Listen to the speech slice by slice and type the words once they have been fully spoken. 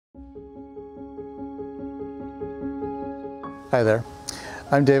Hi there,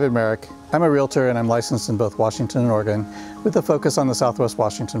 I'm David Merrick. I'm a realtor and I'm licensed in both Washington and Oregon with a focus on the Southwest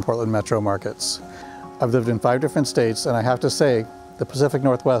Washington, Portland metro markets. I've lived in 5 different states and I have to say the Pacific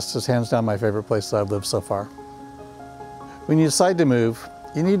Northwest is hands down my favorite place that I've lived so far. When you decide to move,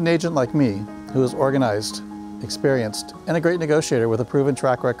 you need an agent like me who is organized, experienced, and a great negotiator with a proven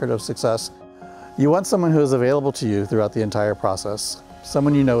track record of success. You want someone who is available to you throughout the entire process,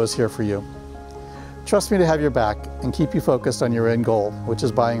 someone you know is here for you. Trust me to have your back and keep you focused on your end goal, which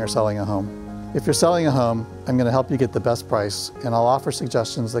is buying or selling a home. If you're selling a home, I'm going to help you get the best price, and I'll offer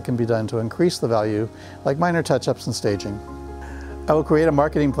suggestions that can be done to increase the value, like minor touch-ups and staging. I will create a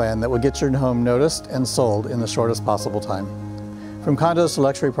marketing plan that will get your home noticed and sold in the shortest possible time. From condos to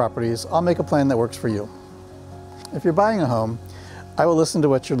luxury properties, I'll make a plan that works for you. If you're buying a home, I will listen to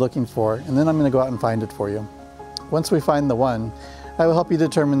what you're looking for, and then I'm going to go out and find it for you. Once we find the one, I will help you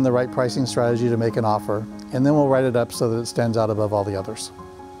determine the right pricing strategy to make an offer, and then we'll write it up so that it stands out above all the others.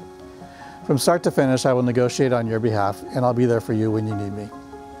 From start to finish, I will negotiate on your behalf, and I'll be there for you when you need me.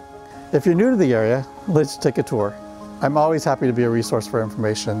 If you're new to the area, let's take a tour. I'm always happy to be a resource for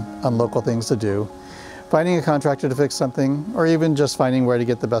information on local things to do, finding a contractor to fix something, or even just finding where to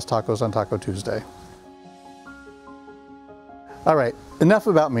get the best tacos on Taco Tuesday. All right, enough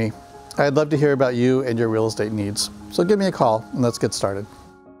about me. I'd love to hear about you and your real estate needs. So give me a call and let's get started.